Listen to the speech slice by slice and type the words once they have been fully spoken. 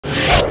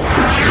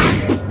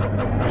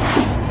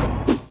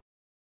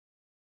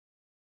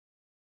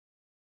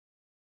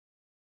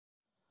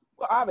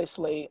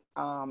obviously,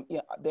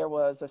 yeah, there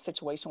was a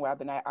situation where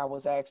I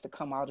was asked to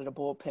come out of the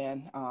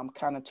bullpen,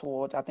 kind of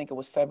towards, I think it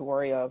was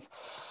February of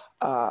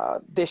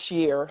this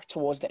year,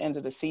 towards the end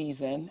of the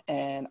season.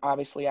 And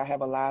obviously, I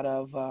have a lot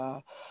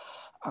of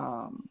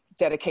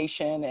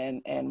dedication,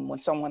 and when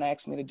someone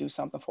asks me to do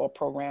something for a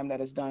program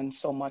that has done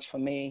so much for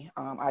me,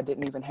 I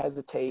didn't even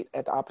hesitate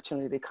at the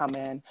opportunity to come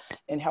in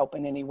and help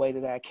in any way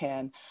that I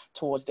can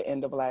towards the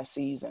end of last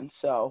season.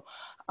 So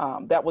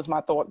that was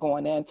my thought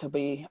going in, to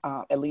be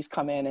at least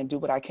come in and do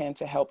what I can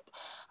to help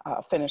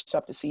finish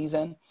up the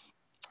season.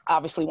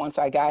 Obviously, once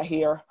I got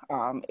here,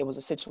 it was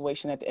a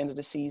situation at the end of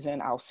the season.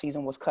 Our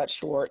season was cut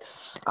short,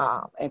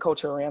 and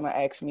Coach Auriemma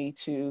asked me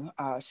to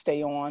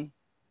stay on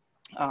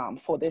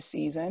for this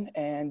season.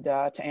 And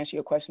to answer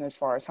your question as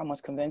far as how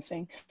much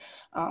convincing,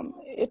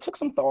 it took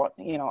some thought.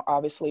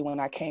 Obviously, when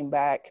I came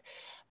back,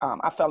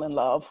 I fell in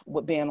love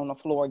with being on the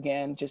floor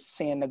again, just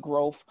seeing the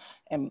growth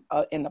and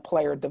in the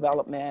player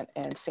development,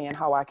 and seeing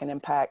how I can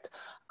impact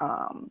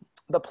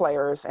the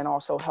players and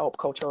also help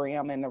Coach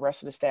Auriemma and the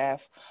rest of the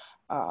staff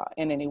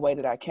in any way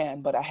that I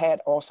can. But I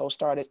had also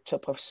started to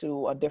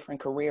pursue a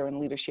different career in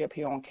leadership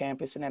here on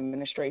campus and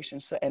administration,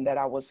 and that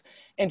I was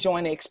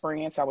enjoying the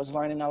experience. I was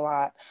learning a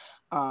lot.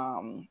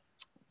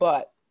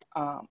 But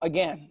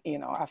again,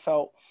 I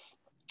felt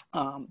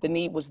the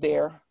need was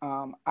there.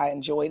 I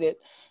enjoyed it.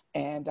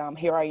 And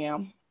here I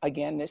am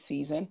again this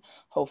season.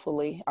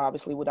 Hopefully,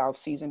 obviously, without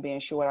season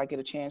being short, I get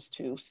a chance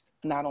to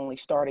not only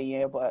start a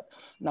year, but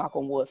knock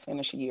on wood,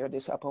 finish a year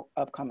this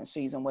upcoming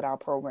season with our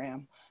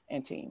program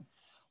and team.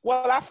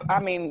 Well, I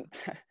mean,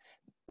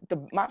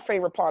 my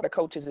favorite part of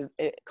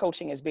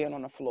coaching is being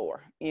on the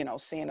floor,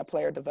 seeing the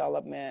player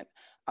development,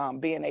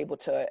 being able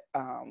to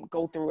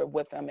go through it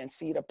with them and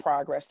see the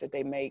progress that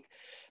they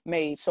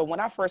made. So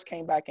when I first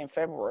came back in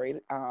February,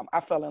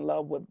 I fell in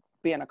love with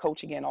being a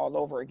coach again, all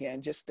over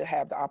again, just to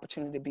have the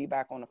opportunity to be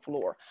back on the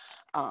floor.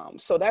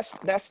 So that's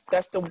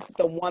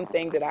the one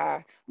thing that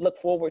I look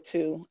forward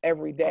to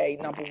every day.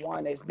 Number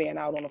one is being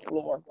out on the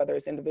floor, whether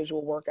it's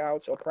individual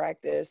workouts or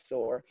practice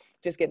or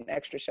just getting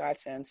extra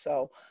shots in.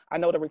 So I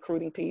know the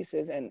recruiting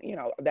pieces, and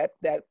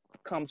that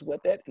comes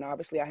with it, and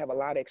obviously I have a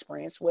lot of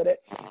experience with it.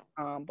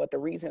 But the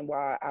reason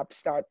why I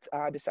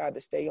decided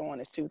to stay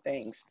on is two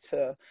things: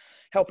 to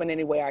help in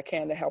any way I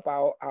can to help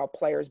our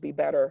players be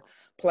better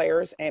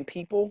players and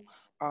people,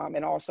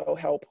 and also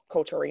help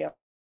Coach Auriemma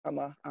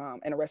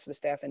and the rest of the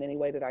staff in any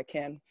way that I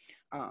can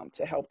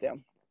to help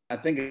them. I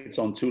think it's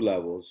on two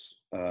levels.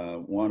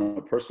 One, on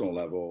a personal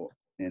level,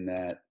 in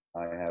that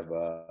I have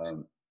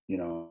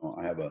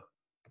I have a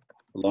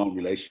long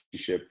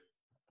relationship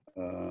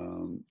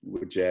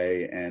with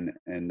Jay, and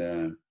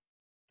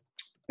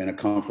a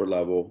comfort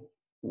level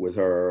with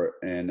her,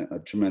 and a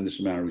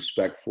tremendous amount of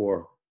respect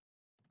for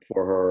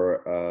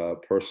her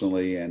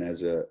personally, and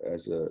as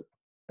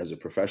a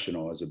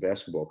professional, as a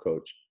basketball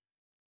coach.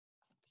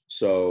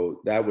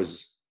 So that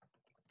was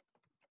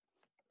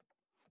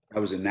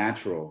a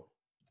natural,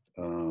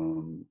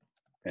 and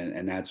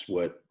that's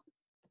what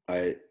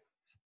I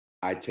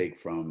take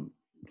from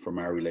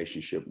our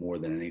relationship more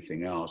than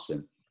anything else.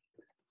 And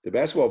the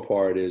basketball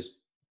part is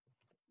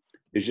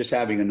just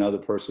having another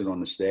person on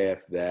the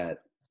staff that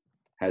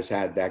has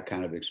had that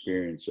kind of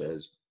experience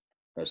as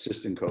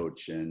assistant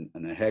coach and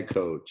a head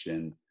coach,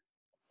 and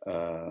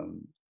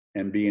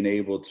being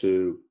able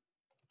to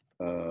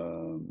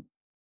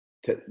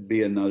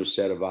be another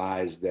set of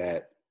eyes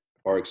that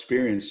are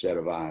experienced set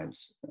of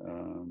eyes.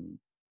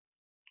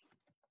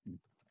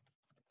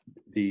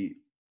 The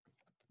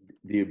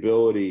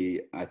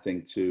ability, I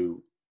think,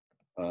 to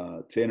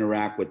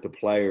interact with the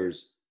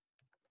players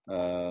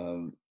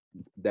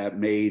that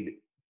made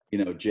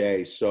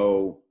Jay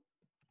so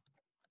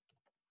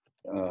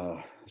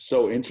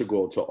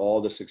integral to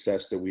all the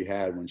success that we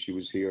had when she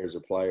was here as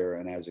a player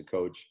and as a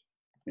coach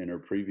in her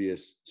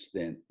previous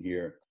stint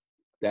here.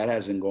 That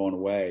hasn't gone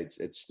away.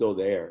 It's still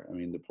there. I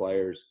mean, the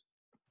players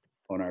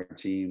on our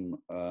team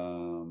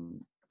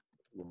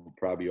will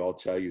probably all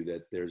tell you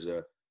that there's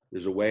a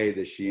way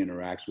that she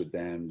interacts with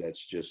them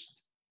that's just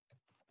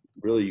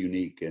really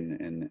unique,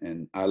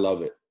 and I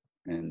love it.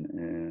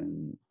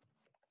 And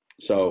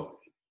so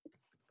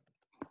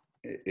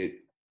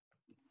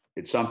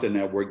it's something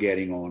that we're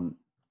getting on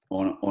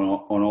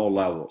all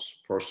levels,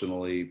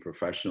 personally,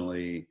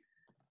 professionally,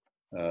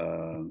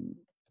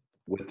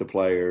 with the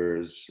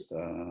players,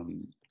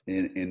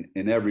 in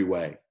every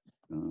way.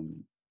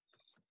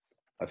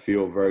 I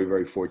feel very,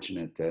 very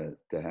fortunate to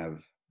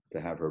have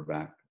her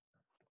back.